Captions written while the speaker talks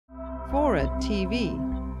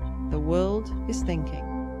FORA.tv. The world is thinking.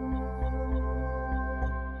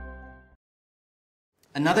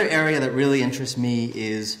 Another area that really interests me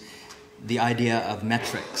is the idea of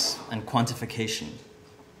metrics and quantification.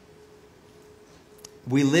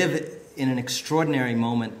 We live in an extraordinary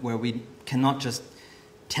moment where we cannot just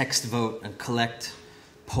text vote and collect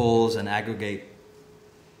polls and aggregate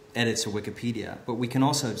edits of Wikipedia, but we can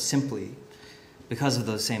also simply, because of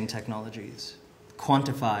those same technologies,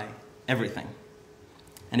 quantify everything.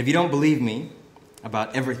 And if you don't believe me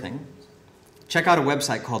about everything, check out a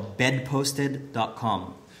website called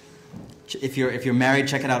bedposted.com. If you're married,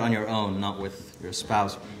 check it out on your own, not with your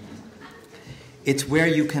spouse. It's where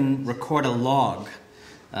you can record a log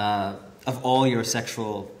of all your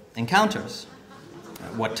sexual encounters.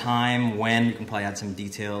 What time, when, you can probably add some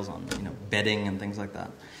details on bedding and things like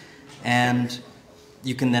that. And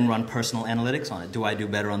you can then run personal analytics on it. Do I do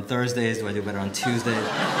better on Thursdays? Do I do better on Tuesdays?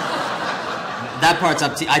 That part's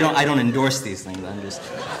up to you. I don't endorse these things. I'm just...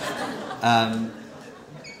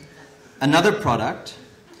 another product,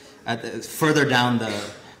 further down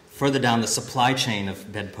the supply chain of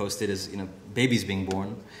bedposted is babies being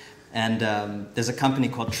born. And there's a company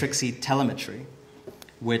called Trixie Telemetry,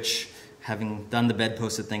 which, having done the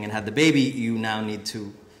bedposted thing and had the baby, you now need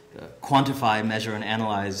to quantify, measure, and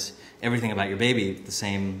analyze everything about your baby with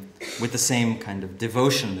the same kind of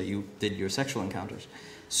devotion that you did your sexual encounters.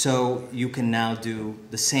 So you can now do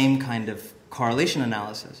the same kind of correlation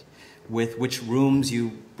analysis with which rooms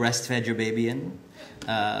you breastfed your baby in,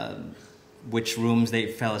 which rooms they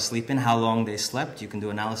fell asleep in, how long they slept. You can do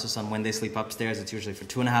analysis on when they sleep upstairs. It's usually for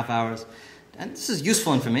 2.5 hours. And this is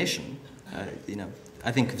useful information.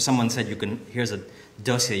 I think if someone said here's a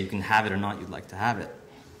dossier, you can have it or not, you'd like to have it.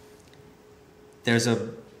 There's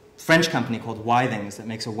a French company called Withings that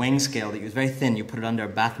makes a weighing scale that is very thin. You put it under a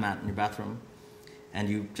bath mat in your bathroom, and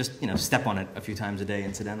you just step on it a few times a day,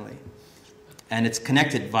 incidentally. And it's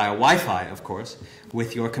connected via Wi-Fi, of course,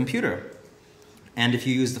 with your computer. And if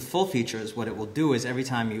you use the full features, what it will do is every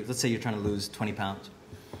time let's say you're trying to lose 20 pounds,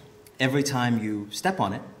 every time you step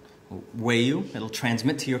on it, it will weigh you, it'll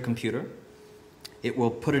transmit to your computer, it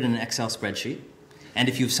will put it in an Excel spreadsheet, and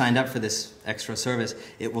if you've signed up for this extra service,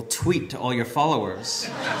 it will tweet to all your followers.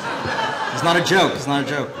 It's not a joke, it's not a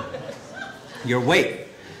joke. Your weight.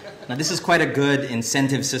 Now this is quite a good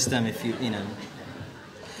incentive system if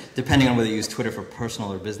depending on whether you use Twitter for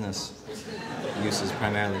personal or business uses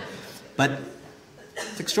primarily. But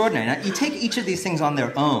it's extraordinary. Now, you take each of these things on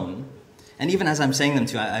their own, and even as I'm saying them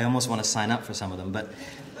to you, I almost want to sign up for some of them, but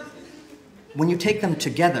when you take them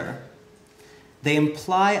together, they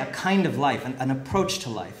imply a kind of life, an approach to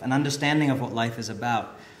life, an understanding of what life is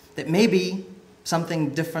about, that may be something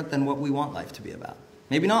different than what we want life to be about.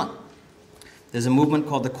 Maybe not. There's a movement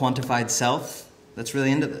called the Quantified Self that's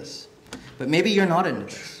really into this. But maybe you're not into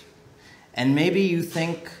this. And maybe you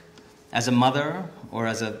think, as a mother or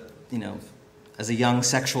as a young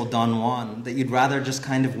sexual Don Juan, that you'd rather just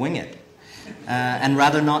kind of wing it and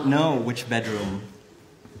rather not know which bedroom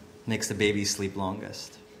makes the baby sleep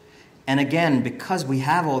longest. And again, because we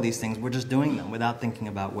have all these things, we're just doing them without thinking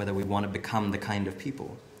about whether we want to become the kind of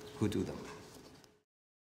people who do them.